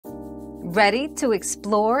Ready to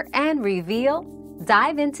explore and reveal?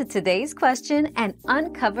 Dive into today's question and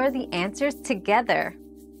uncover the answers together.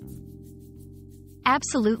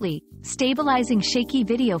 Absolutely. Stabilizing shaky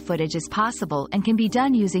video footage is possible and can be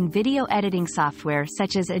done using video editing software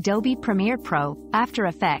such as Adobe Premiere Pro, After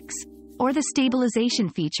Effects, or the stabilization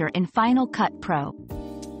feature in Final Cut Pro.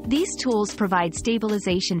 These tools provide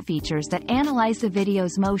stabilization features that analyze the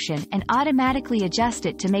video's motion and automatically adjust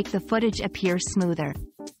it to make the footage appear smoother.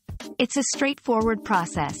 It's a straightforward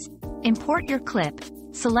process. Import your clip,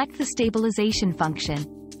 select the stabilization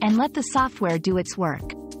function, and let the software do its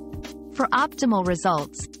work. For optimal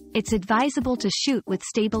results, it's advisable to shoot with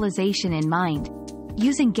stabilization in mind,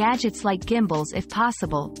 using gadgets like gimbals if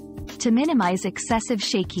possible, to minimize excessive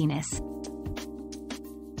shakiness.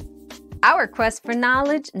 Our quest for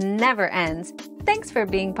knowledge never ends. Thanks for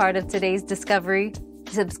being part of today's discovery.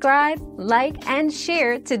 Subscribe, like, and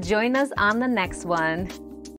share to join us on the next one.